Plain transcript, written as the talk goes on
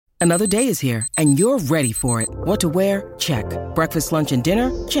Another day is here, and you're ready for it. What to wear? Check. Breakfast, lunch, and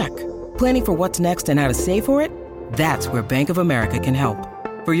dinner? Check. Planning for what's next and how to save for it? That's where Bank of America can help.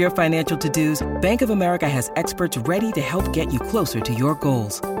 For your financial to-dos, Bank of America has experts ready to help get you closer to your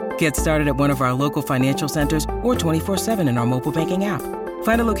goals. Get started at one of our local financial centers or 24/7 in our mobile banking app.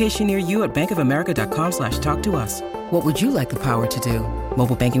 Find a location near you at bankofamerica.com/talktous. What would you like the power to do?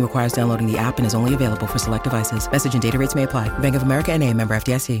 Mobile banking requires downloading the app and is only available for select devices. Message and data rates may apply. Bank of America N.A., member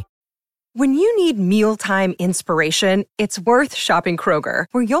FDIC. When you need mealtime inspiration, it's worth shopping Kroger,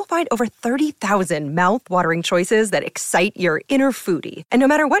 where you'll find over 30,000 mouth-watering choices that excite your inner foodie. And no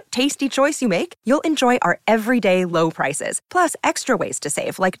matter what tasty choice you make, you'll enjoy our everyday low prices, plus extra ways to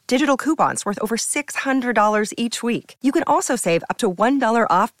save, like digital coupons worth over $600 each week. You can also save up to $1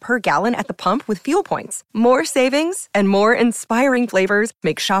 off per gallon at the pump with fuel points. More savings and more inspiring flavors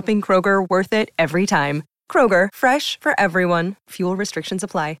make shopping Kroger worth it every time. Kroger, fresh for everyone. Fuel restrictions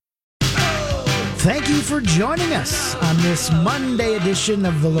apply. Thank you for joining us on this Monday edition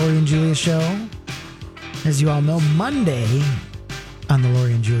of the Lori and Julia Show. As you all know, Monday on the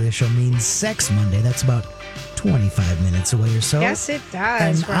Lori and Julia Show means Sex Monday. That's about 25 minutes away or so. Yes, it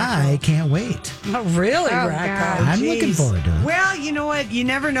does. And I can't wait. Oh, really, Oh, Rocco? God. I'm looking forward to it. Well, you know what? You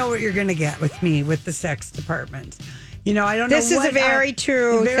never know what you're going to get with me with the sex department. You know, I don't This know. is a very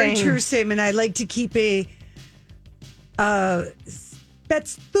true very thing. true statement. I like to keep a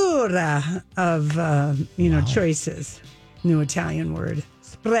spezzatura of choices. New Italian word.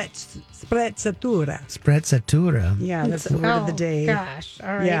 Sprezzatura. Sprezzatura. Yeah, that's the word of the day. Gosh.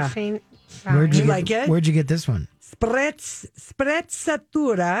 All right. Yeah. Fine. Where'd you like it? Where'd you get this one?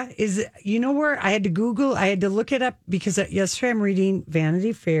 Sprezzatura is, you know where I had to Google, I had to look it up because yesterday I'm reading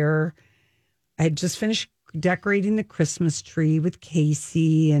Vanity Fair. I had just finished decorating the Christmas tree with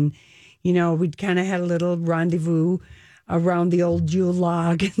Casey, and, we'd kind of had a little rendezvous around the old Yule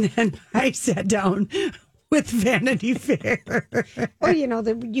log, and then I sat down with Vanity Fair. Oh,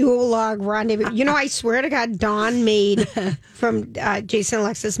 the Yule log rendezvous. I swear to God, Dawn made from Jason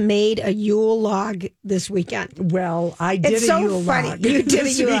Alexis made a Yule log this weekend. Well, I did It's a so Yule funny. log. You did a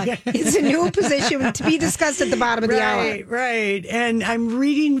this Yule log. weekend. It's a new position to be discussed at the bottom of the hour. Right. And I'm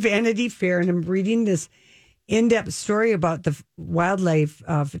reading Vanity Fair, and I'm reading this in-depth story about the wildlife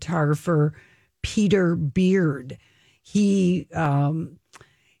photographer Peter Beard. He,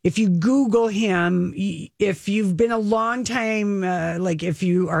 if you Google him, if you've been a long time, like if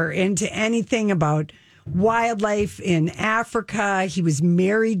you are into anything about wildlife in Africa, he was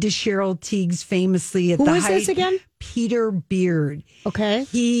married to Cheryl Tiegs famously at Who the is height. this again? Peter Beard. Okay.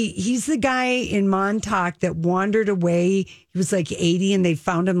 He's the guy in Montauk that wandered away. He was like 80 and they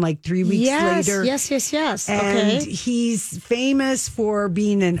found him like 3 weeks later. Yes. And Okay. he's famous for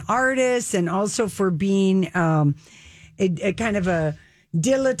being an artist and also for being a kind of a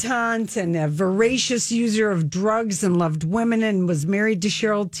dilettante and a voracious user of drugs and loved women, and was married to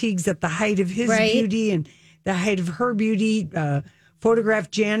Cheryl Tiegs at the height of his beauty and the height of her beauty.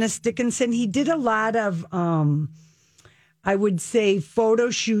 Photographed Janice Dickinson. He did a lot of, I would say, photo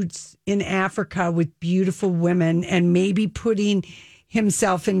shoots in Africa with beautiful women and maybe putting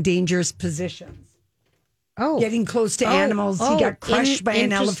himself in dangerous positions. Oh. Getting close to animals. He got crushed by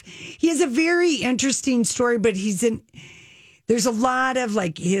an elephant. He has a very interesting story, but there's a lot of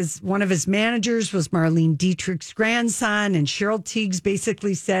one of his managers was Marlene Dietrich's grandson, and Cheryl Tiegs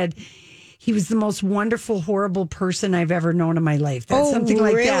basically said he was the most wonderful, horrible person I've ever known in my life. That's something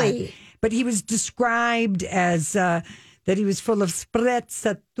like that. But he was described as that he was full of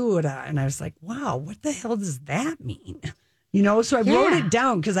sprezzatura. And I was like, wow, what the hell does that mean? So I wrote it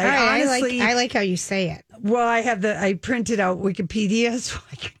down because I honestly... I like how you say it. Well, I printed out Wikipedia so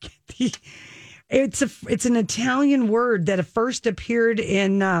I could get the... It's an Italian word that first appeared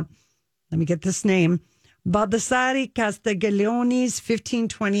in, let me get this name, Baldassare Castiglione's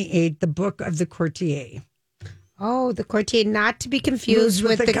 1528, the Book of the Courtier. Oh, the courtier, not to be confused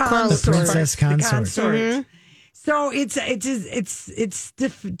with the consort. Princess consort. The consort. Mm-hmm. So it's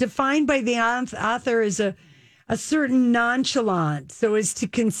defined by the author as a certain nonchalant, so as to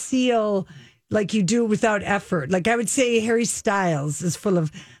conceal, like you do without effort. Like I would say Harry Styles is full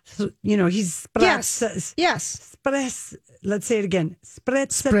of, he's... Yes. Let's say it again.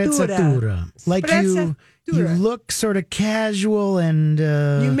 Sprezzatura. Like you look sort of casual and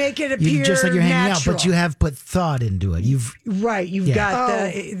you make it appear just like you're hanging natural. out, but you have put thought into it. You've got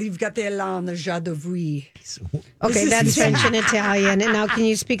the élan, the joie de vivre. Okay, that's French and Italian. And now, can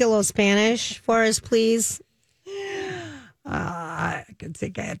you speak a little Spanish for us, please? I could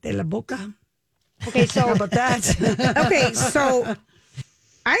say cállate la boca. Okay, so how about that? Okay, so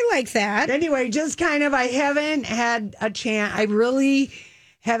I like that. Anyway, just kind of, I haven't had a chance. I really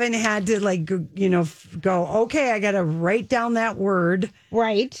haven't had to go, okay, I got to write down that word.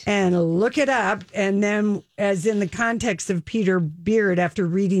 Right. And look it up. And then as in the context of Peter Beard, after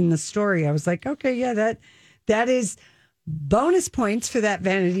reading the story, I was like, okay, yeah, that is bonus points for that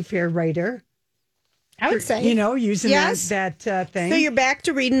Vanity Fair writer. I would say. Using that thing. So you're back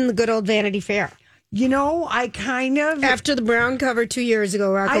to reading the good old Vanity Fair. I kind of... After the brown cover 2 years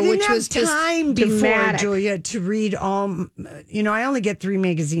ago, Rocco, I didn't which have was time just before, dramatic. Julia, to read all... I only get 3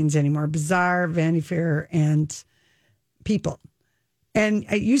 magazines anymore. Bazaar, Vanity Fair, and People. And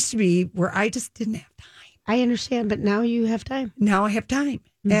it used to be where I just didn't have time. I understand, but now you have time. Now I have time.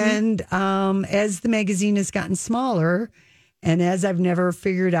 Mm-hmm. And as the magazine has gotten smaller... And as I've never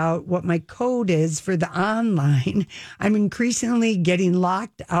figured out what my code is for the online, I'm increasingly getting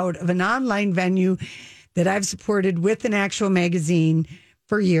locked out of an online venue that I've supported with an actual magazine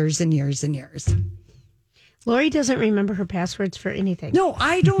for years and years and years. Lori doesn't remember her passwords for anything. No,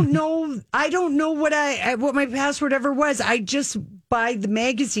 I don't know. I don't know what my password ever was. I just buy the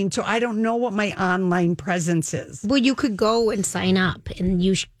magazine, so I don't know what my online presence is. Well, you could go and sign up, and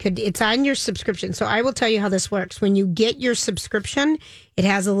it's on your subscription. So I will tell you how this works. When you get your subscription, it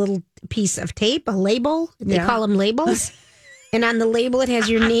has a little piece of tape, a label. They call them labels. And on the label, it has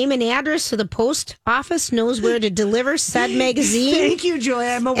your name and address, so the post office knows where to deliver said magazine. Thank you, Julia.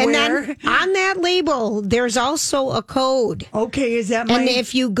 I'm aware. And then on that label, there's also a code. Okay, is that my... And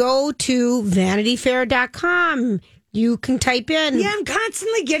if you go to vanityfair.com, you can type in. Yeah, I'm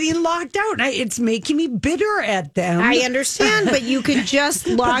constantly getting locked out. It's making me bitter at them. I understand, but you could just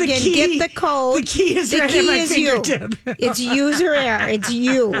log in, get the code. The key is right at my fingertip. It's user error. It's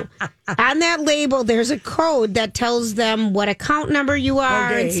you. On that label, there's a code that tells them what account number you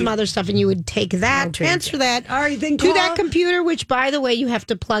are and some other stuff, and you would take that, transfer that all right, then to that computer, which, by the way, you have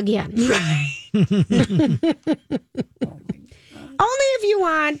to plug in. Only if you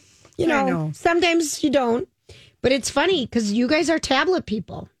want. I know. Sometimes you don't. But it's funny because you guys are tablet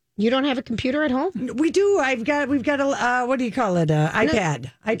people. You don't have a computer at home? We do. We've got a, what do you call it?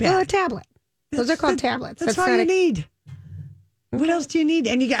 iPad. Well, a tablet. Those are called tablets. That's all you need. What else do you need?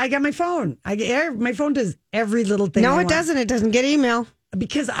 And I got my phone. My phone does every little thing. No, it doesn't. It doesn't get email.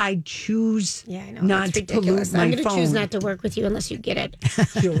 Because I choose not to pollute my phone. I'm going to choose not to work with you unless you get it.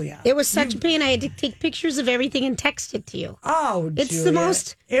 Julia. It was such a pain. I had to take pictures of everything and text it to you. Oh, it's Julia. the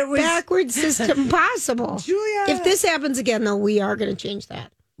most backward system possible. Julia. If this happens again, though, we are going to change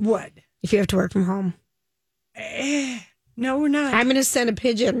that. What? If you have to work from home. No, we're not. I'm going to send a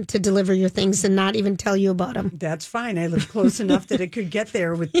pigeon to deliver your things and not even tell you about them. That's fine. I live close enough that it could get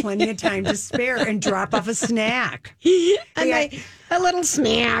there with plenty of time to spare and drop off a snack. A little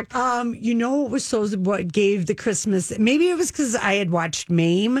snack. What gave the Christmas? Maybe it was because I had watched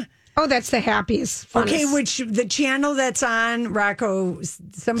MAME. Oh, that's the happiest. Funnest. Okay, which the channel that's on Rocco,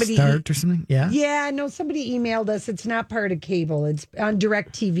 somebody Start or something. Yeah. Yeah, no, somebody emailed us. It's not part of cable. It's on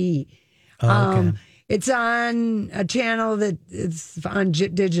DirecTV. Oh, okay. It's on a channel that it's on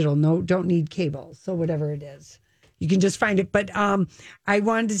digital. No, don't need cable. So whatever it is, you can just find it. But I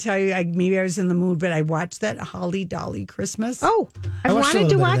wanted to tell you, maybe I was in the mood, but I watched that Holly Dolly Christmas. Oh, I wanted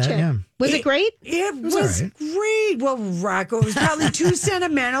to watch it. Yeah. Was it great? It was great. Well, Rocco, it was probably too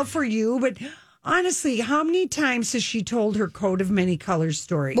sentimental for you, but honestly, how many times has she told her Coat of Many Colors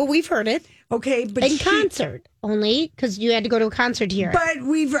story? Well, we've heard it. Okay, but in concert only because you had to go to a concert here. But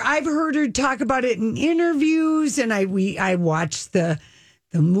I've heard her talk about it in interviews, and I watched the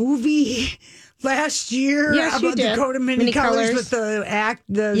movie last year about the Coat of Many Colors with the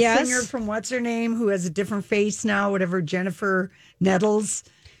singer from what's her name who has a different face now, whatever, Jennifer Nettles.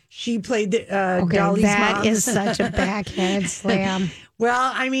 She played Dolly's that mom. Is such a backhanded slam.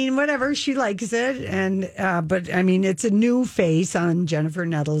 Well, I mean, whatever, she likes it, and but I mean, it's a new face on Jennifer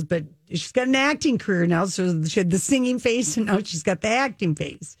Nettles, but she's got an acting career now. So she had the singing face, and now she's got the acting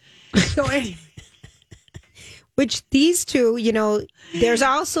face. So anyway. Which these two, there's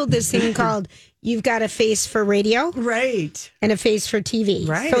also this thing called you've got a face for radio, right, and a face for TV,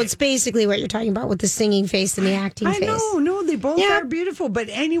 right. So it's basically what you're talking about with the singing face and the acting face. No, they both are beautiful. But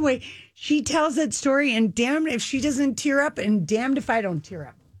anyway, she tells that story, and damn if she doesn't tear up, and damned if I don't tear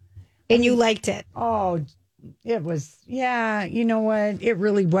up. And you liked it. Oh, it was, you know what? It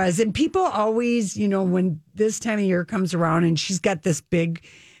really was. And people always, when this time of year comes around and she's got this big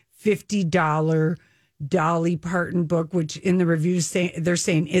 $50 Dolly Parton book, which in the reviews they're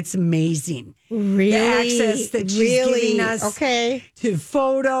saying it's amazing. Really? The access that she's giving us to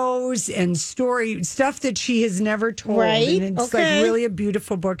photos and story, stuff that she has never told. Right. And it's like really a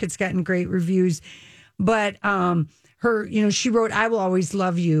beautiful book. It's gotten great reviews. But her, she wrote I Will Always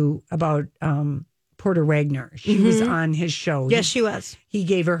Love You about Porter Wagner. She was on his show. Yes, she was. He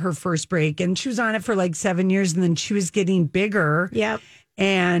gave her first break, and she was on it for like 7 years, and then she was getting bigger. Yep.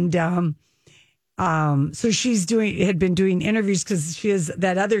 And so had been doing interviews because she has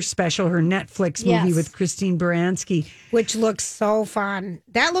that other special, her Netflix movie with Christine Baranski. Which looks so fun.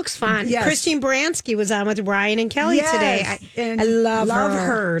 That looks fun. Yes. Christine Baranski was on with Ryan and Kelly today. I love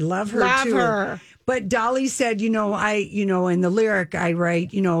her. Love her. But Dolly said, in the lyric I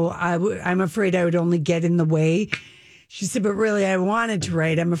write, I'm afraid I would only get in the way. She said, but really, I wanted to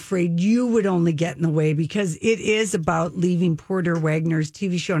write, I'm afraid you would only get in the way, because it is about leaving Porter Wagner's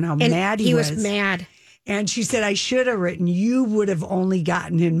TV show and how mad he was. He was mad. And she said, I should have written, you would have only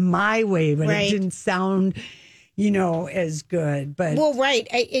gotten in my way, but it didn't sound, as good. But well, right.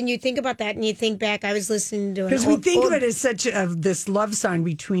 And you think about that and you think back, I was listening to because we think of it as such this love song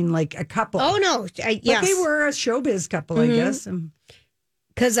between like a couple. Oh, no. But they were a showbiz couple, I guess.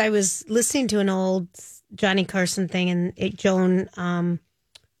 Because I was listening to an old Johnny Carson thing, and Joan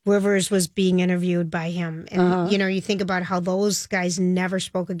Rivers was being interviewed by him. And, you think about how those guys never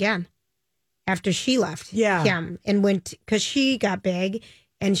spoke again after she left him and went, because she got big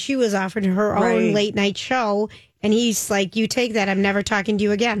and she was offered her own late night show. And he's like, you take that. I'm never talking to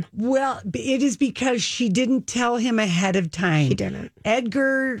you again. Well, it is because she didn't tell him ahead of time. She didn't.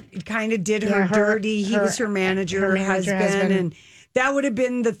 Edgar kind of did her dirty. He was her manager, her husband. And that would have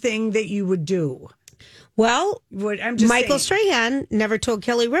been the thing that you would do. Well, Michael saying. Strahan never told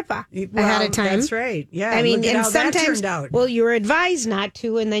Kelly Ripa ahead of time. That's right. Yeah. I mean, and sometimes, that turned out. Well, you're advised not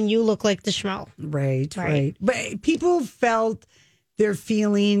to, and then you look like the schmo. Right. But people felt their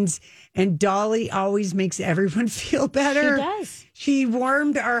feelings, and Dolly always makes everyone feel better. She does. She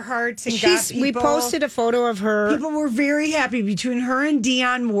warmed our hearts and got people. We posted a photo of her. People were very happy between her and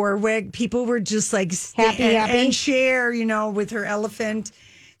Dionne Warwick. People were just like happy. And Cher, with her elephant.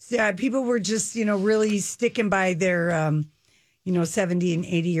 People were just, really sticking by their, 70 and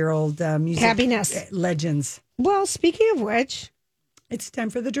 80-year-old music happiness legends. Well, speaking of which, it's time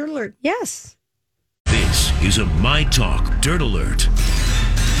for the Dirt Alert. Yes. This is a My Talk Dirt Alert.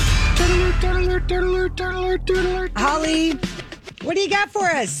 Holly, what do you got for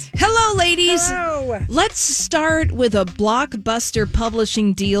us? Hello, ladies. Hello. Let's start with a blockbuster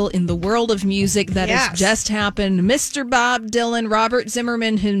publishing deal in the world of music that has just happened. Mr. Bob Dylan, Robert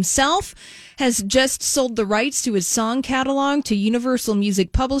Zimmerman himself, has just sold the rights to his song catalog to Universal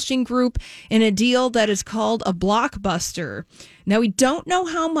Music Publishing Group in a deal that is called a blockbuster. Now, we don't know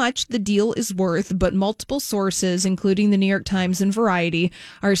how much the deal is worth, but multiple sources, including the New York Times and Variety,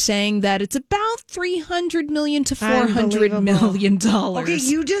 are saying that it's about $300 million to $400 million. Okay,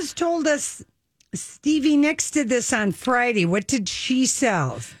 you just told us Stevie Nicks did this on Friday. What did she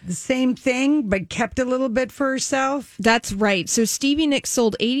sell? The same thing, but kept a little bit for herself? That's right. So Stevie Nicks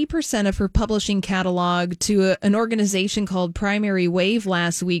sold 80% of her publishing catalog to an organization called Primary Wave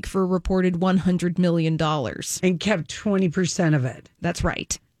last week for a reported $100 million. And kept 20% of it. That's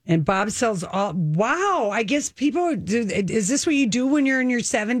right. And Bob sells all. Wow. I guess people do. Is this what you do when you're in your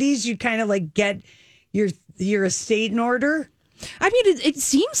 70s? You kind of like get your estate in order? I mean, it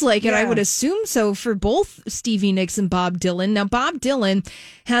seems like it. I would assume so for both Stevie Nicks and Bob Dylan. Now, Bob Dylan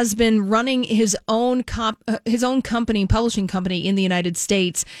has been running his own company, publishing company in the United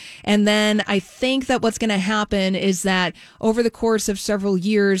States. And then I think that what's going to happen is that over the course of several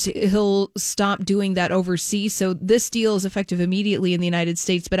years, he'll stop doing that overseas. So this deal is effective immediately in the United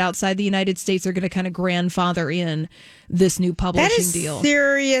States, but outside the United States, they're going to kind of grandfather in this new publishing deal. That is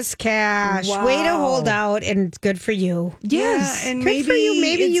serious cash. Wow. Way to hold out, and it's good for you. Yes. Yeah, and good maybe for you.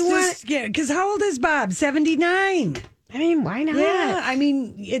 Maybe you want. Yeah, because how old is Bob? 79. I mean, why not? Yeah, I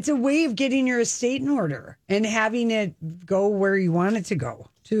mean, it's a way of getting your estate in order and having it go where you want it to go,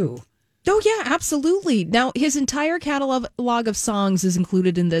 too. Oh, yeah, absolutely. Now, his entire catalog of songs is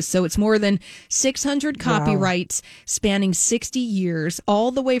included in this. So it's more than 600 copyrights spanning 60 years,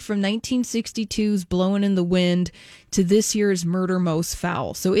 all the way from 1962's Blowin' in the Wind to this year's Murder Most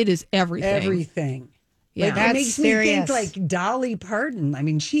Foul. So it is everything. Everything. Yeah. Like, it makes me think like Dolly Parton. I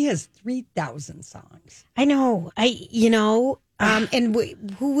mean, she has 3,000 songs. I know. And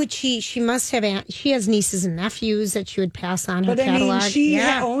who would she? She must have. She has nieces and nephews that she would pass on her catalog. I mean, she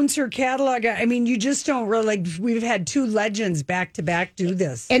owns her catalog. I mean, you just don't really like. We've had two legends back to back do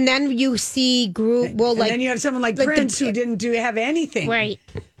this, and then you see group. Well, and then you have someone like Prince who didn't have anything, right?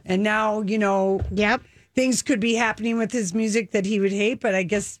 And now Yep. Things could be happening with his music that he would hate, but I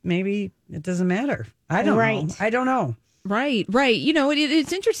guess maybe it doesn't matter. I don't know. I don't know. Right. You know,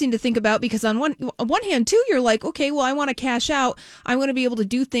 it's interesting to think about because on one hand, too, you're like, okay, well, I want to cash out. I want to be able to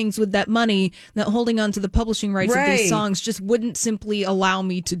do things with that money that holding on to the publishing rights of these songs just wouldn't simply allow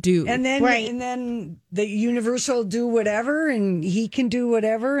me to do. And then the Universal do whatever, and he can do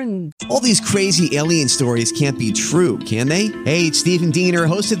whatever. And all these crazy alien stories can't be true, can they? Hey, it's Stephen Diener,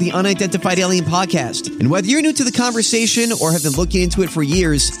 host of the Unidentified Alien Podcast. And whether you're new to the conversation or have been looking into it for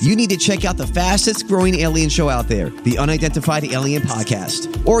years, you need to check out the fastest growing alien show out there, the Unidentified Alien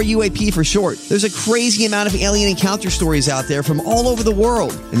Podcast, or UAP for short. There's a crazy amount of alien encounter stories out there from all over the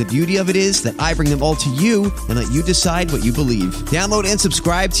world. And the beauty of it is that I bring them all to you and let you decide what you believe. Download and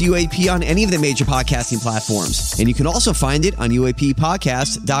subscribe to UAP on any of the major podcasting platforms. And you can also find it on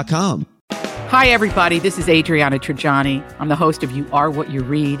UAPpodcast.com. Hi, everybody. This is Adriana Trajani. I'm the host of You Are What You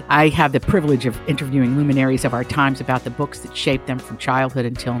Read. I have the privilege of interviewing luminaries of our times about the books that shaped them from childhood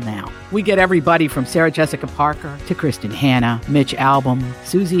until now. We get everybody from Sarah Jessica Parker to Kristen Hanna, Mitch Albom,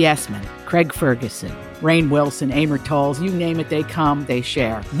 Susie Essman, Craig Ferguson, Rainn Wilson, Amor Tolls, you name it, they come, they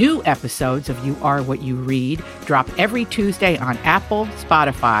share. New episodes of You Are What You Read drop every Tuesday on Apple,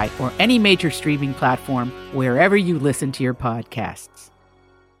 Spotify, or any major streaming platform wherever you listen to your podcasts.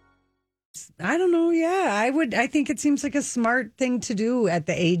 I don't know. Yeah, I think it seems like a smart thing to do at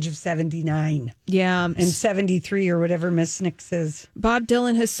the age of 79. Yeah. And 73 or whatever Miss Nix is. Bob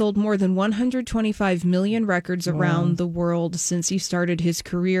Dylan has sold more than 125 million records around the world since he started his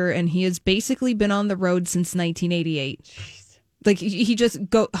career, and he has basically been on the road since 1988. Jeez. Like, he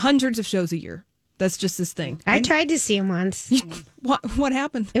just go hundreds of shows a year. That's just his thing. I tried to see him once. What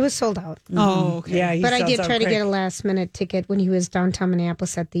happened? It was sold out. Oh, okay. Yeah, but I did try to get a last-minute ticket when he was downtown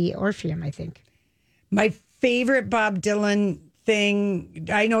Minneapolis at the Orpheum, I think. My favorite Bob Dylan thing,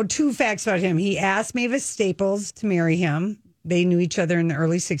 I know two facts about him. He asked Mavis Staples to marry him. They knew each other in the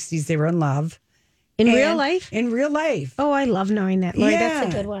early 60s. They were in love. In real life? In real life. Oh, I love knowing that. Lori,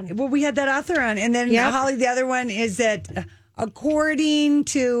 that's a good one. Well, we had that author on. And then, Holly, the other one is that... according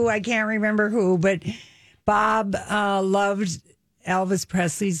to, I can't remember who, but Bob loved Elvis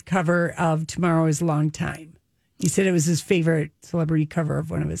Presley's cover of Tomorrow Is a Long Time. He said it was his favorite celebrity cover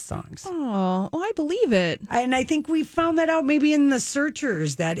of one of his songs. Oh, I believe it. And I think we found that out maybe in The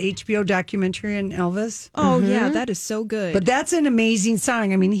Searchers, that HBO documentary on Elvis. Oh, yeah, that is so good. But that's an amazing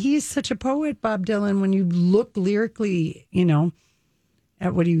song. I mean, he is such a poet, Bob Dylan, when you look lyrically, you know,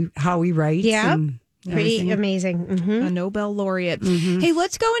 at how he writes. Yeah. And pretty amazing. A Nobel laureate. Hey,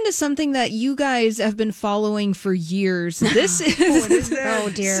 let's go into something that you guys have been following for years. This is what is that? Oh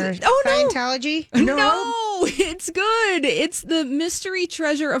dear. Oh no. Scientology? No, it's good. It's the mystery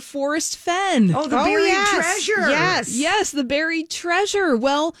treasure of Forrest Fenn. Oh, the buried treasure. Yes, the buried treasure.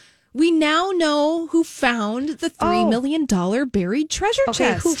 Well, we now know who found the $3 million buried treasure chest.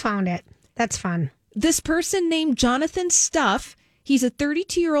 Okay, who found it? That's fun. This person named Jonathan Stuff. He's a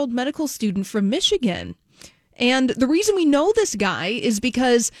 32-year-old medical student from Michigan. And the reason we know this guy is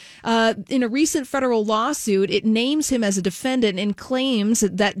because in a recent federal lawsuit, it names him as a defendant and claims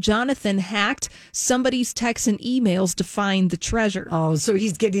that Jonathan hacked somebody's texts and emails to find the treasure. Oh, so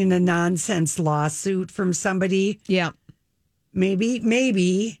he's getting a nonsense lawsuit from somebody? Yeah.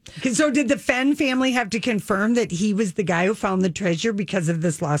 Maybe. So did the Fenn family have to confirm that he was the guy who found the treasure because of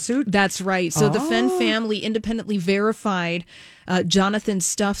this lawsuit? That's right. So the Fenn family independently verified Jonathan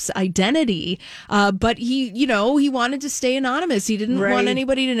Stuff's identity, but he wanted to stay anonymous. He didn't want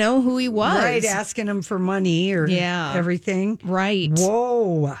anybody to know who he was. Right, asking him for money or everything. Right.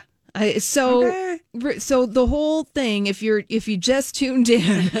 Whoa. So the whole thing, if you just tuned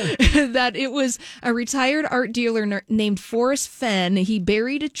in, that it was a retired art dealer named Forrest Fenn. He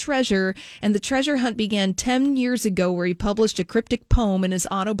buried a treasure, and the treasure hunt began 10 years ago, where he published a cryptic poem in his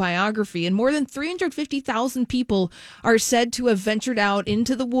autobiography. And more than 350,000 people are said to have ventured out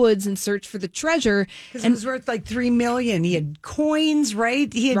into the woods in search for the treasure. Because it was worth like $3 million. He had coins,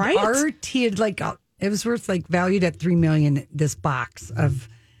 right? He had art. He had it was worth valued at $3 million. This box of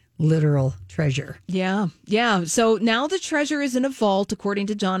literal treasure. Yeah. So now the treasure is in a vault, according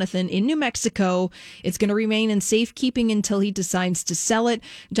to Jonathan, in New Mexico. It's going to remain in safekeeping until he decides to sell it.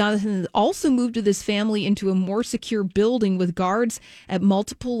 Jonathan also moved with his family into a more secure building with guards at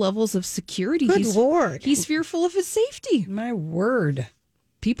multiple levels of security. Good Lord. He's fearful of his safety. My word.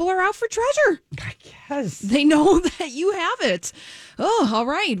 People are out for treasure. I guess. They know that you have it. Oh, all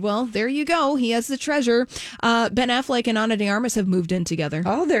right. Well, there you go. He has the treasure. Ben Affleck and Ana de Armas have moved in together.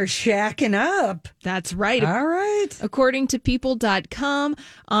 Oh, they're shacking up. That's right. All right. According to People.com,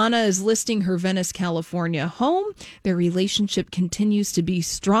 Ana is listing her Venice, California home. Their relationship continues to be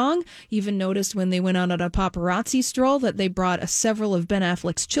strong. Even noticed when they went out on a paparazzi stroll that they brought several of Ben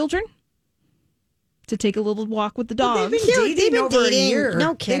Affleck's children to take a little walk with the dogs. They've been dating over a year.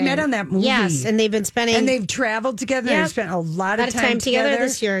 No kidding. They met on that movie. Yes, and they've been spending... And they've traveled together. They've spent a lot of time together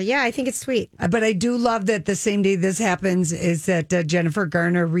this year. Yeah, I think it's sweet. But I do love that the same day this happens is that Jennifer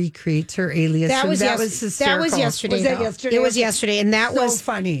Garner recreates her alias. That was hysterical. That was yesterday. Was that yesterday? It was yesterday, and that so was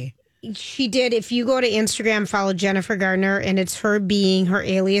funny. She did. If you go to Instagram, follow Jennifer Garner, and it's her being her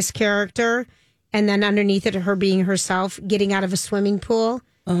alias character, and then underneath it, her being herself, getting out of a swimming pool.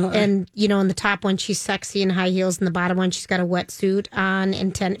 And, you know, in the top one, she's sexy in high heels. In the bottom one, she's got a wetsuit on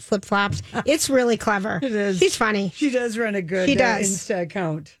and flip-flops. It's really clever. It is. She's funny. She does run a good Insta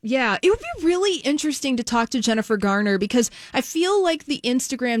account. Yeah, it would be really interesting to talk to Jennifer Garner because I feel like the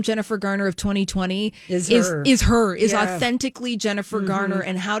Instagram Jennifer Garner of 2020 is authentically Jennifer Garner.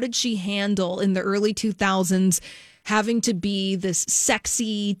 And how did she handle in the early 2000s having to be this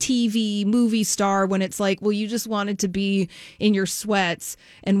sexy TV movie star when it's like, well, you just wanted to be in your sweats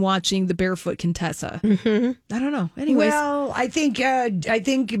and watching the barefoot Contessa. I don't know. Anyways. Well, I think Ben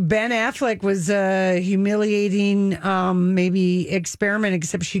Affleck was a humiliating maybe experiment,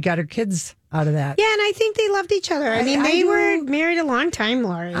 except she got her kids out of that. Yeah, and I think they loved each other. I mean, they were married a long time,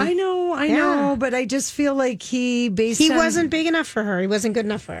 Lori. I know, but I just feel like he wasn't big enough for her. He wasn't good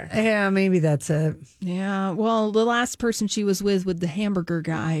enough for her. Yeah, maybe that's it. Yeah, well, the last person she was with the hamburger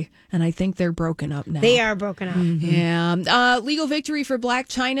guy, and I think they're broken up now. They are broken up. Yeah. Legal victory for Blac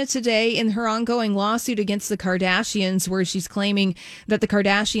Chyna today in her ongoing lawsuit against the Kardashians, where she's claiming that the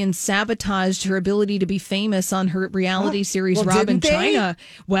Kardashians sabotaged her ability to be famous on her reality series, Robin Chyna.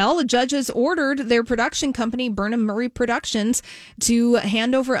 Well, the judges ordered their production company, Burnham Murray Productions, to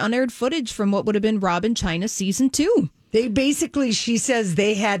hand over unaired footage from what would have been Robin Chyna season 2. They basically, she says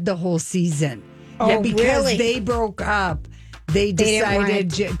they had the whole season. Oh, because really? they broke up. They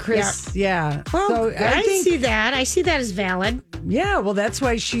decided, Chris, yeah. Well, so I see that. I see that as valid. Yeah, well, that's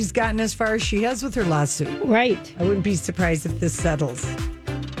why she's gotten as far as she has with her lawsuit. Right. I wouldn't be surprised if this settles.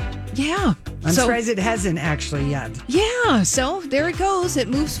 Yeah. I'm surprised it hasn't actually yet. Yeah, so there it goes. It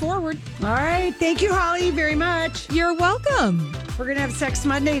moves forward. All right. Thank you, Holly, very much. You're welcome. We're going to have Sex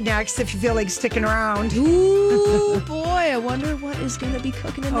Monday next if you feel like sticking around. Ooh, boy. I wonder what is going to be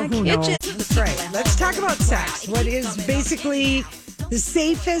cooking in that kitchen. Knows? That's right. Let's talk about sex. What is basically the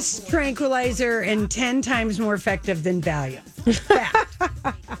safest tranquilizer and 10 times more effective than Valium. Fact.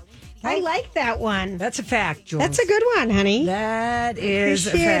 I like that one. That's a fact, Jules. That's a good one, honey. That is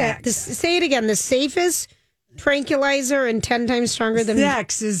a fact. Say it again. The safest tranquilizer and 10 times stronger than...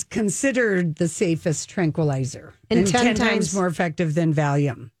 Sex is considered the safest tranquilizer. And 10 times more effective than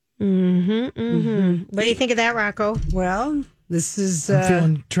Valium. What do you think of that, Rocco? Well, this is... I'm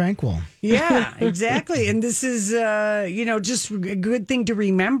feeling tranquil. Yeah, exactly. And this is, just a good thing to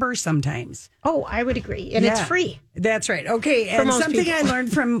remember sometimes. Oh, I would agree. And it's free. That's right. Okay. And something I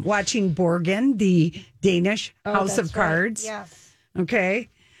learned from watching Borgen, the Danish House of Cards. Right. Yes. Okay.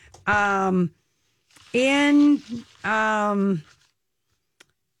 In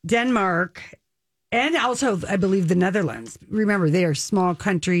Denmark and also, I believe, the Netherlands. Remember, they are small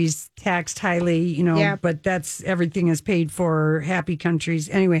countries, taxed highly, but that's everything is paid for, happy countries.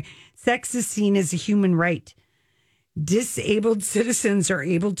 Anyway, sex is seen as a human right. Disabled citizens are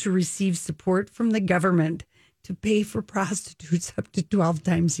able to receive support from the government to pay for prostitutes up to 12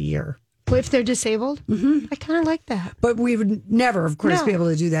 times a year. If they're disabled? Mm-hmm. I kind of like that. But we would never, of course, be able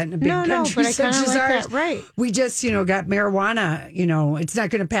to do that in a big country but such as like ours. That. Right. We just, got marijuana. It's not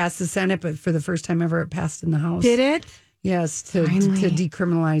going to pass the Senate, but for the first time ever, it passed in the House. Did it? Yes, to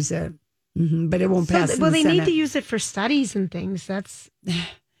decriminalize it. Mm-hmm. But it won't pass in the Senate. Well, they need to use it for studies and things. That's...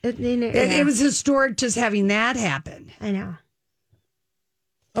 It was historic just having that happen. I know.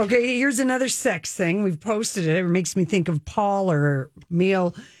 Okay, here's another sex thing. We've posted it. It makes me think of Paul, our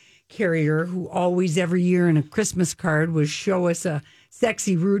mail carrier, who always every year in a Christmas card would show us a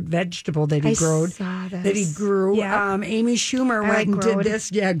sexy root vegetable that he grew. Yeah. Amy Schumer went and did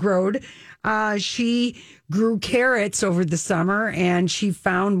this. Yeah, growed. She grew carrots over the summer, and she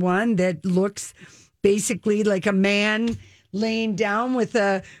found one that looks basically like a man laying down with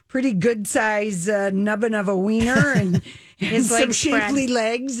a pretty good size nubbin of a wiener and some shapely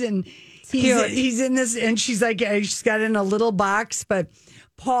legs, and he's in this, and she's like, she's got it in a little box. But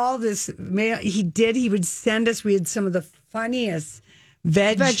Paul, this man, he would send us. We had some of the funniest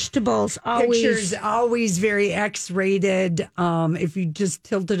vegetables, pictures, always very X-rated. If you just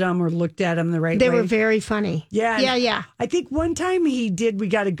tilted them or looked at them the right way, they were very funny. Yeah. I think one time we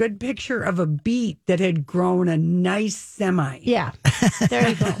got a good picture of a beet that had grown a nice semi. Yeah, there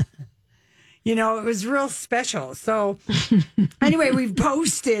you go. It was real special. So anyway, we've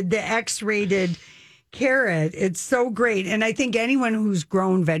posted the X-rated carrot. It's so great. And I think anyone who's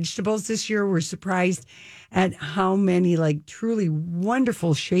grown vegetables this year were surprised at how many like truly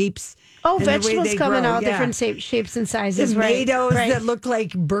wonderful shapes. Oh, vegetables come in all different shapes and sizes. Tomatoes that look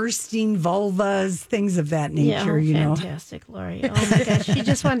like bursting vulvas, things of that nature, fantastic, Lori. Oh my gosh, she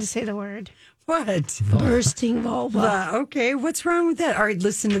just wanted to say the word. What? Bursting vulva. Okay, what's wrong with that? All right,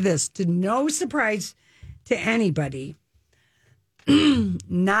 listen to this. To no surprise to anybody,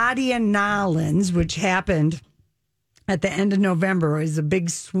 Nadia Nolens, which happened at the end of November, is a big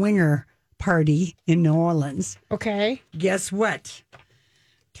swinger party in New Orleans. Okay. Guess what?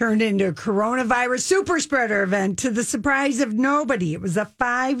 Turned into a coronavirus super spreader event to the surprise of nobody. It was a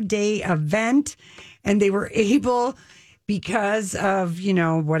 5-day event, and they were able, because of,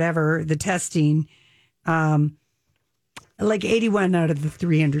 whatever, the testing, like 81 out of the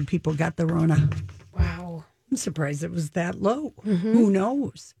 300 people got the Rona. Wow. I'm surprised it was that low. Mm-hmm. Who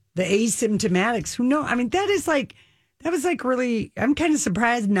knows? The asymptomatics, who knows? I mean, that was really, I'm kind of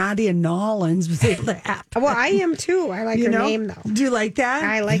surprised Nadia Nolens was able to happen. Well, I am too. I like her name, though. Do you like that?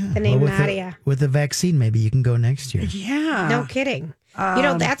 I like the name Nadia. With the vaccine, maybe you can go next year. Yeah. No kidding.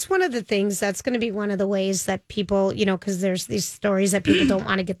 That's one of the things, that's going to be one of the ways that people, because there's these stories that people don't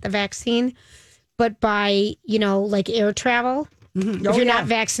want to get the vaccine. But by, like air travel, if you're not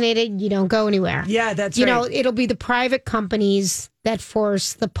vaccinated, you don't go anywhere. Yeah, that's right. It'll be the private companies that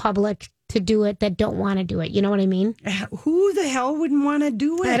force the public to do it that don't want to do it. You know what I mean? Who the hell wouldn't want to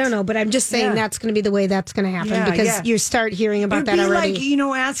do it? I don't know, but I'm just saying that's going to be the way that's going to happen because you start hearing about that already. It'd be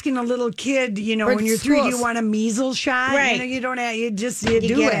like, asking a little kid, when you're 3, do you want a measles shot? Right. You don't have, you do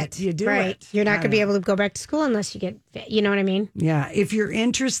it. You do it. You're not going to be able to go back to school unless you get, you know what I mean? Yeah. If you're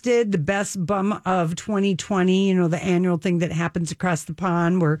interested, the best bum of 2020, the annual thing that happens across the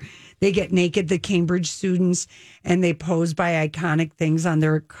pond where they get naked, the Cambridge students, and they pose by iconic things on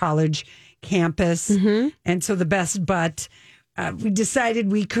their college campus. Mm-hmm. And so the best butt, we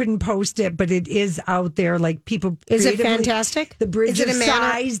decided we couldn't post it, but it is out there. Like people, is it fantastic? The Bridge of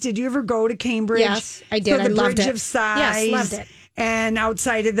Sighs. Did you ever go to Cambridge? Yes, I did. So I loved Bridge it. of Sighs. Yes, loved it. And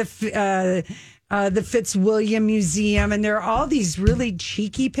outside of the Fitzwilliam Museum, and there are all these really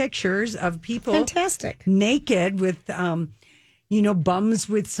cheeky pictures of people, fantastic, naked with. Bums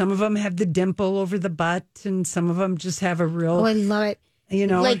with, some of them have the dimple over the butt and some of them just have a real. Oh, I love it.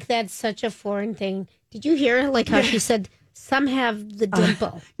 Like that's such a foreign thing. Did you hear like how she said some have the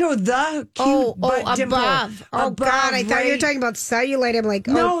dimple? No, the cute butt dimple. Above. Oh, God, I thought you were talking about cellulite. I'm like,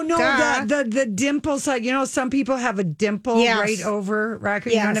 no, God. the dimple side. Some people have a dimple right over, Rocker.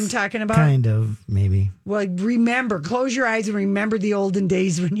 You know what I'm talking about? Kind of, maybe. Well, close your eyes and remember the olden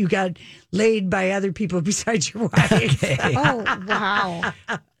days when you got laid by other people besides your wife. Okay. Oh, wow.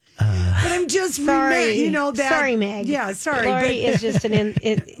 But I'm just sorry. That. Sorry, Meg. Yeah, sorry. Lori is just I'm not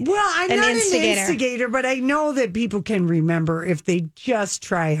an instigator, but I know that people can remember if they just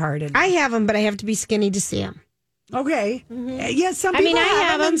try hard enough. I have them, but I have to be skinny to see them. Okay. Mm-hmm. Yeah, some people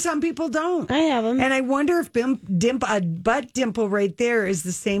have them and some people don't. I have them. And I wonder if a butt dimple right there is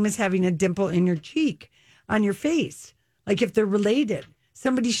the same as having a dimple in your cheek on your face. Like if they're related.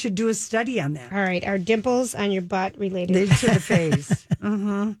 Somebody should do a study on that. All right. Are dimples on your butt related to the face?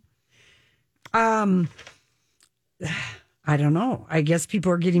 Mm-hmm. I don't know. I guess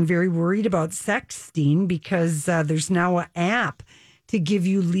people are getting very worried about sexting because there's now an app to give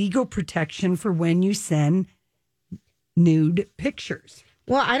you legal protection for when you send nude pictures.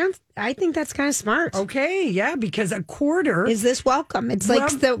 Well, I think that's kind of smart. Okay, yeah, because a quarter... Is this welcome? It's like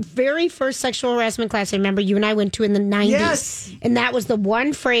the very first sexual harassment class I remember you and I went to in the 90s. Yes. And that was the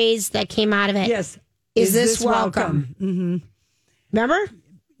one phrase that came out of it. Yes. Is this welcome? Mm-hmm. Remember?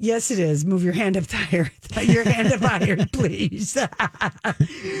 Yes, it is. Move your hand up higher. Your hand up higher, please.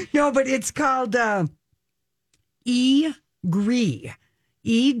 No, but it's called eGree. E-Gree.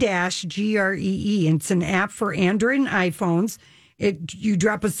 And it's an app for Android and iPhones. You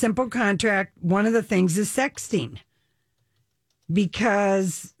drop a simple contract. One of the things is sexting.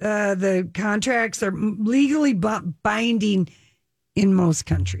 Because the contracts are legally binding in most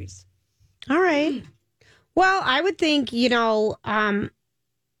countries. All right. Well, I would think,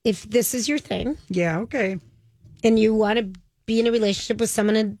 if this is your thing. Yeah, okay. And you want to be in a relationship with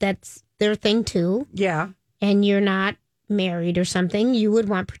someone that's their thing too. Yeah. And you're not married or something, you would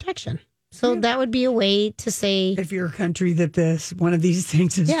want protection. So that would be a way to say. If you're a country that one of these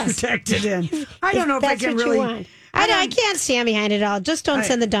things is protected in. I don't know if I can really. I can't stand behind it all. Just don't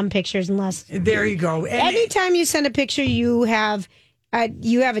send the dumb pictures unless. There you go. Anytime you send a picture, you have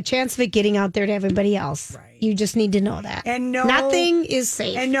you have a chance of it getting out there to everybody else. Right. You just need to know that. And nothing is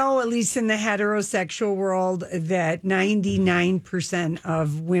safe. And at least in the heterosexual world, that 99%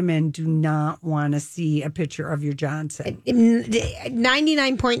 of women do not want to see a picture of your Johnson.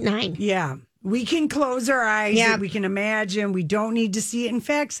 99.9. Yeah. We can close our eyes. Yeah. We can imagine. We don't need to see it. In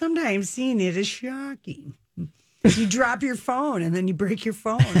fact, sometimes seeing it is shocking. You drop your phone and then you break your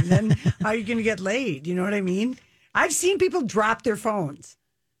phone. And then how are you going to get laid? You know what I mean? I've seen people drop their phones.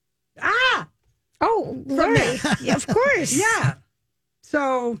 Oh, Lori. Yeah, of course. Yeah.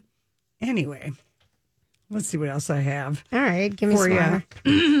 So, anyway, let's see what else I have. All right, give me some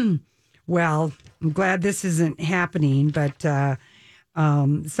more. Well, I'm glad this isn't happening, but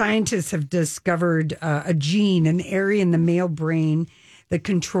scientists have discovered a gene, an area in the male brain that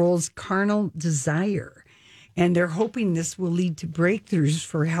controls carnal desire. And they're hoping this will lead to breakthroughs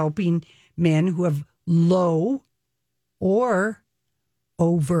for helping men who have low or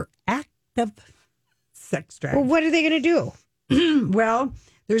overactive sex drive. Well, what are they going to do? Well,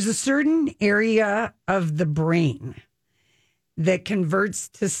 there's a certain area of the brain that converts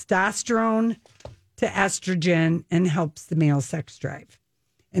testosterone to estrogen and helps the male sex drive.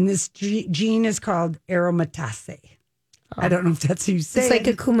 And this gene is called aromatase. I don't know if that's how you say it. It's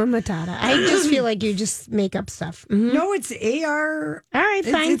like Hakuna Matata. I just feel like you just make up stuff. Mm-hmm. No, it's AR. All right,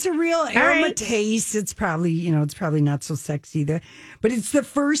 fine. It's a real aromatase. Right. It's probably not so sexy there, but it's the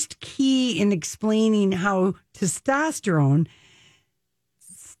first key in explaining how testosterone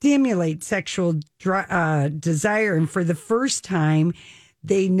stimulates sexual desire. And for the first time,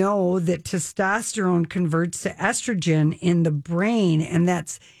 they know that testosterone converts to estrogen in the brain, and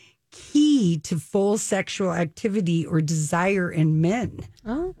that's key to full sexual activity or desire in men.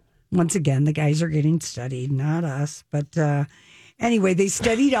 Oh. Once again, the guys are getting studied, not us. But anyway, they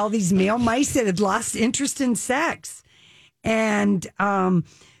studied all these male mice that had lost interest in sex. And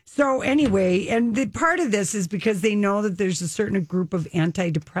so anyway, and the part of this is because they know that there's a certain group of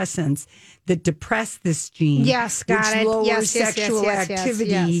antidepressants that depress this gene. Yes, got it. Lowers sexual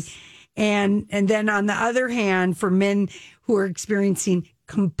activity. Yes. And then on the other hand, for men who are experiencing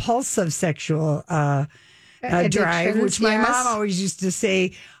compulsive sexual drive, which my mom always used to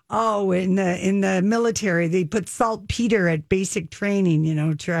say, in the military, they put saltpeter at basic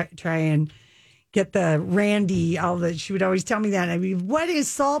training, try and get the Randy, she would always tell me that. I mean, what is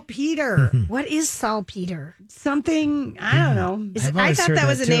saltpeter? What is saltpeter? Something, I don't know. I thought that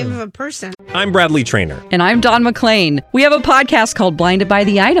was the name of a person. I'm Bradley Trainer. And I'm Don McClain. We have a podcast called Blinded by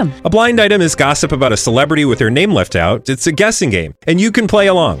the Item. A blind item is gossip about a celebrity with their name left out. It's a guessing game, and you can play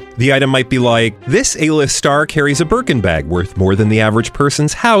along. The item might be like, this A-list star carries a Birkin bag worth more than the average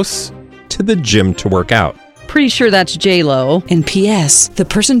person's house to the gym to work out. Pretty sure that's J-Lo. And P.S. the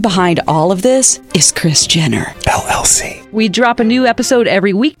person behind all of this is Kris Jenner, LLC. We drop a new episode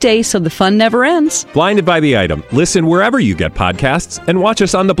every weekday so the fun never ends. Blinded by the Item. Listen wherever you get podcasts and watch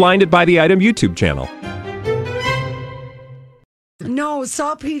us on the Blinded by the Item YouTube channel. No,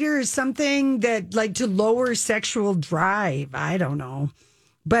 saltpeter is something that, like, to lower sexual drive. I don't know.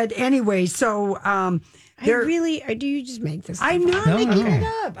 But anyway, so... do you just make this up? I'm not making it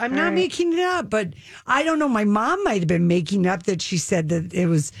up. I'm not making it up, but I don't know. My mom might have been making up that she said that it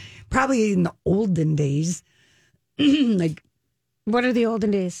was probably in the olden days. Like, what are the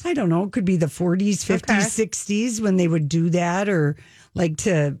olden days? I don't know. It could be the 40s, 50s, 60s when they would do that, or like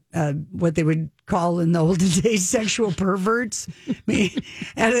to what they would call in the olden days sexual perverts.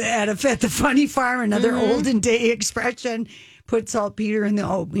 at the Funny Farm, another olden day expression, put saltpeter in the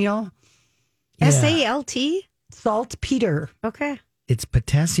oatmeal. Yeah. SALT? Saltpeter. Okay. It's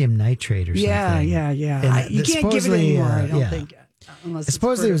potassium nitrate or something. Yeah. You can't give it anymore, I don't think.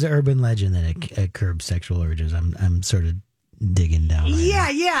 Supposedly it was an urban legend that it curbs sexual urges. I'm sort of digging down.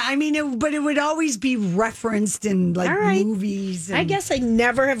 Yeah. I mean, but it would always be referenced in movies. I guess I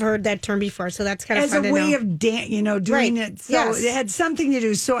never have heard that term before, so that's kind of fun to know. As a way of doing it. So it had something to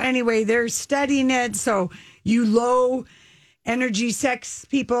do. So anyway, they're studying it. So you low energy sex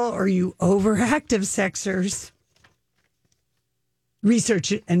people or you overactive sexers,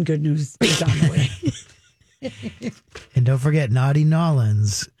 research it, and good news is on the way. And don't forget, Naughty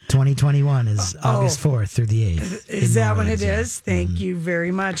Nolans 2021 is August 4th through the 8th. Is that what it is? Thank you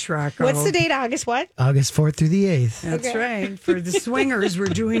very much, Rocco. What's the date? August what? August 4th through the 8th. That's right. For the swingers, we're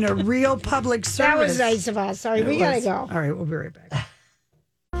doing a real public service. That was nice of us. Sorry, we got to go. All right, we'll be right back.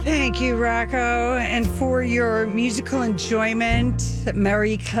 Thank you, Rocco. And for your musical enjoyment,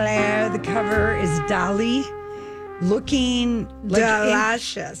 Marie Claire, the cover is Dolly, looking like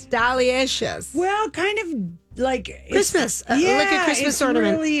delicious. Delicious. Well, kind of like Christmas. Like a Christmas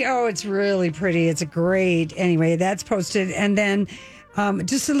ornament. It's really pretty. It's great. Anyway, that's posted. And then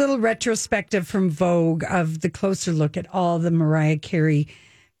Just a little retrospective from Vogue of the closer look at all the Mariah Carey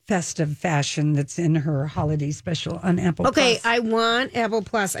festive fashion that's in her holiday special on Apple Plus. Okay, I want Apple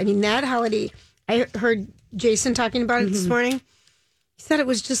Plus. I mean, that holiday, I heard Jason talking about it this morning. He said it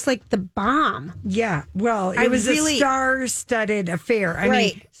was just like the bomb. Yeah, well, it was a star-studded affair. I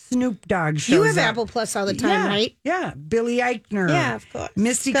mean, Snoop Dogg shows You have up. Apple Plus all the time, right? Yeah, Billy Eichner. Yeah, of course.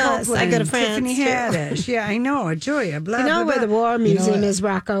 Misty Copeland. I go to France, Tiffany too. Haddish. Yeah, I know. Julia, blah, You know blah, where blah. the War Museum is,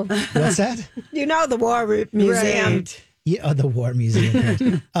 Rocco? What's that? You know the War Museum. Right. Yeah, the War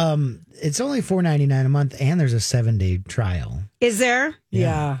Museum. It's only $4.99 a month, and there's a 7-day trial. Is there?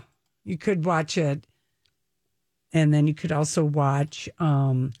 Yeah. You could watch it. And then you could also watch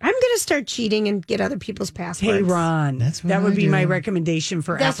I'm going to start cheating and get other people's passwords. Tehran. That would be my recommendation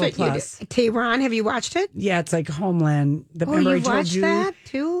for That's Apple what Plus. you do. Tehran, have you watched it? Yeah, it's like Homeland. Remember I you told watched you? that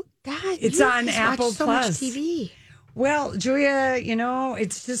too? God, It's you on just Apple watch so Plus. much TV. Well, Julia,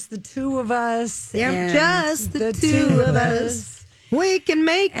 it's just the two of us. They're and just the two of us. We can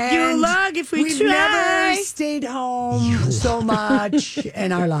make you And log if we we've try. never stayed home so much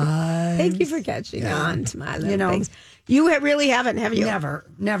in our lives. Thank you for catching on to my little things. You really haven't, have you? Never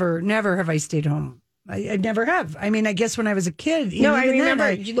have I stayed home. I never have. I mean, I guess when I was a kid. No, I even then,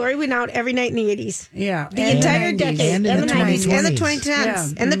 remember Lori went out every night in the 80s. Yeah. The entire 90s. decade. And in the 90s. And the 2020s. 2010s.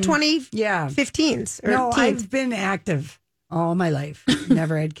 Yeah. And the Yeah. 2015s. Or No, teens. I've been active all my life.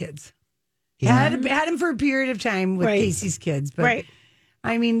 Never had kids. Yeah. Had them for a period of time with Casey's kids, but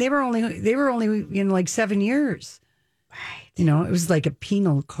I mean, they were only in like 7 years. Right. It was like a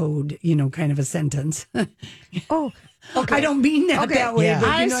penal code, kind of a sentence. Oh, okay. I don't mean that that way. Yeah. But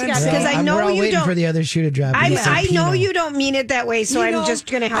I you know what I'm understand, saying? because I know we're all you waiting don't. for the other shoe to drop. I know you don't mean it that way, so I'm just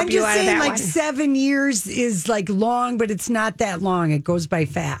going to help I'm you just out saying, of that like one. 7 years is like long, but it's not that long. It goes by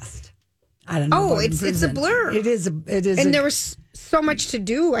fast. I don't know. Oh, it's a blur. It is. And there was so much to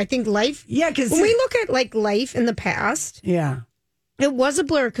do. I think life. Yeah, because when we look at like life in the past, it was a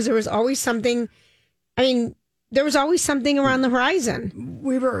blur because there was always something. I mean, there was always something around the horizon.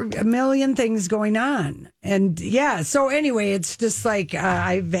 We were a million things going on, and so anyway, it's just like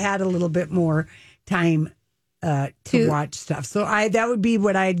I've had a little bit more time to watch stuff. So that would be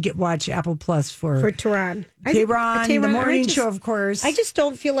what I'd watch Apple Plus for Tehran. Tehran, the morning show, of course. I just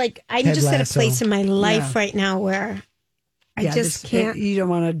don't feel like I'm Ted just at a Lasso. place in my life right now where I just can't. You don't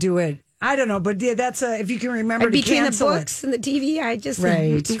want to do it. I don't know, but that's if you can remember to between the cancel books and the TV, I just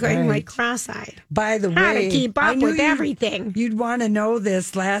Right, am going right. like cross-eyed. By the How way, to keep I up knew with everything. You'd want to know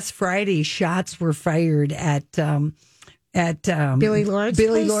this. Last Friday, shots were fired at Billy Lord's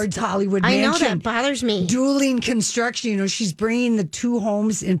Billy place? Lord's Hollywood I know Mansion. that bothers me. Dueling construction. She's bringing the two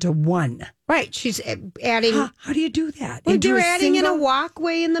homes into one. Right, she's adding. How do you do that? Well, Into they're a adding in a single-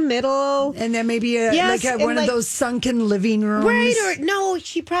 walkway in the middle, and then maybe Yes, like and one of like- those sunken living rooms. right? Or no,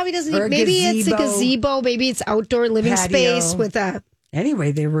 she probably doesn't. Or a Maybe it's a gazebo. gazebo. Maybe it's outdoor living Patio. space with a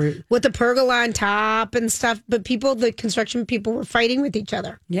Anyway, they were pergola on top and stuff. But the construction people were fighting with each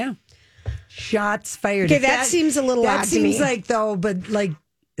other. shots fired. Okay, If that seems a little that odd to seems me. like though, but like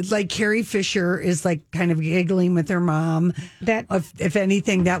Carrie Fisher is like kind of giggling with her mom. That if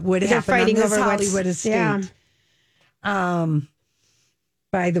anything, that would they're happen fighting on this over what's- Hollywood estate. Yeah.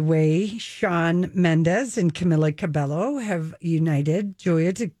 By the way, Shawn Mendes and Camila Cabello have united,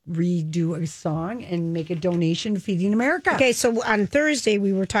 Julia, to redo a song and make a donation to Feeding America. Okay, so on Thursday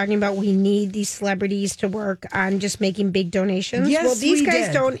we were talking about we need these celebrities to work on just making big donations. Yes, well, these we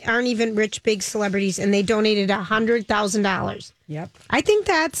guys did. aren't even rich big celebrities, and they donated $100,000. Yep. I think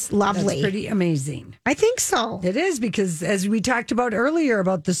that's lovely. That's pretty amazing. I think so. It is, because as we talked about earlier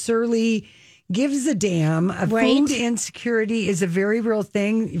about the surly gives a damn, Right. food insecurity is a very real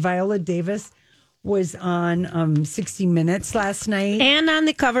thing. Viola Davis was on 60 Minutes last night. And on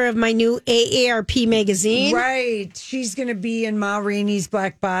the cover of my new AARP magazine. Right. She's going to be in Ma Rainey's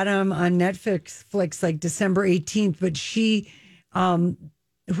Black Bottom on Netflix like December 18th. But she,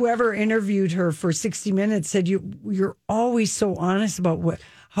 whoever interviewed her for 60 Minutes said, you're always so honest about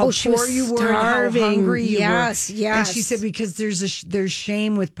how she poor was you were, and how starving. hungry you Yes, were. yes. And she said, because there's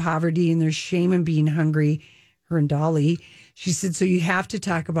shame with poverty and there's shame in being hungry, her and Dolly. She said, so you have to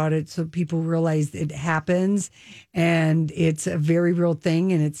talk about it so people realize it happens and it's a very real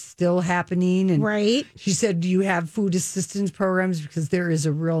thing and it's still happening. And Right. she said, you have food assistance programs because there is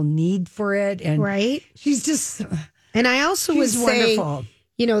a real need for it. And Right. she's just, And I also would she's say,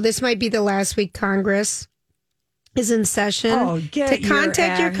 wonderful. this might be the last week Congress is in session. Oh, get to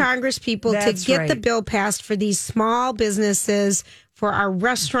contact your act- Congress people to That's get the right. bill passed for these small businesses, for our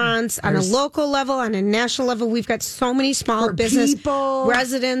restaurants on a local level, on a national level. We've got so many small For business people.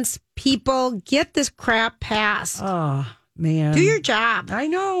 residents, people. Get this crap passed. Oh, man. Do your job. I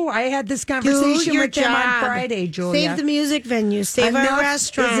know. I had this conversation with them on Friday, Julia. Save the music venues. Save our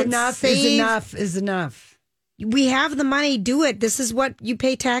restaurants. Is enough. We have the money. Do it. This is what you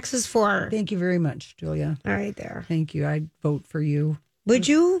pay taxes for. Thank you very much, Julia. All right, there. Thank you. I'd vote for you. Would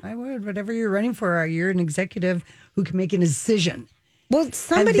you? I would. Whatever you're running for, you're an executive who can make a decision. Well,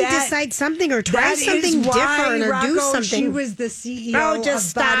 somebody decide something or try something different or do something. She was the CEO of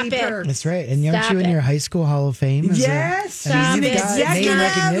just stop it. Perks. That's right. And aren't you in your high school Hall of Fame? Yes. She's an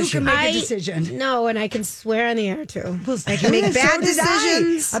executive who can make a decision. No, and I can swear on the air, too. I can make bad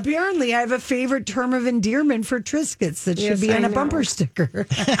decisions. Apparently, I have a favorite term of endearment for Triscuits that should be on a bumper sticker.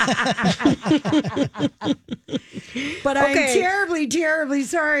 But I'm terribly, terribly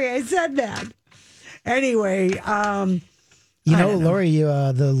sorry I said that. Anyway, Lori,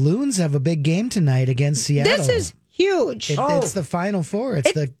 the Loons have a big game tonight against Seattle. This is huge. It's the Final Four.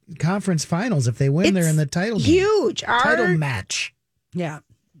 It's the conference finals. If they win, they're in the title game. Huge. Title match. Yeah.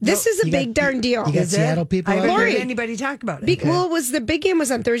 This is a big darn deal. You got Seattle people. I haven't heard anybody talk about it. Well, the big game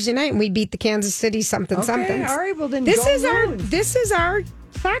was on Thursday night, and we beat the Kansas City something. All right. Well, then this is our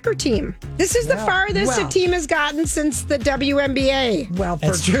soccer team. This is the farthest a team has gotten since the WNBA. Well,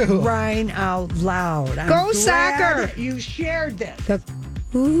 that's true. Crying out loud. Go soccer! You shared this.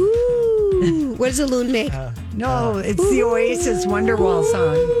 Ooh. What does a loon make? No, it's the Oasis Wonderwall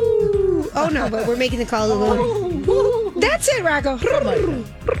song. Oh, no, but we're making the call to loon. That's it, Rocco.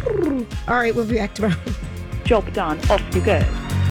 All right, we'll be back tomorrow. Job done. Off you go.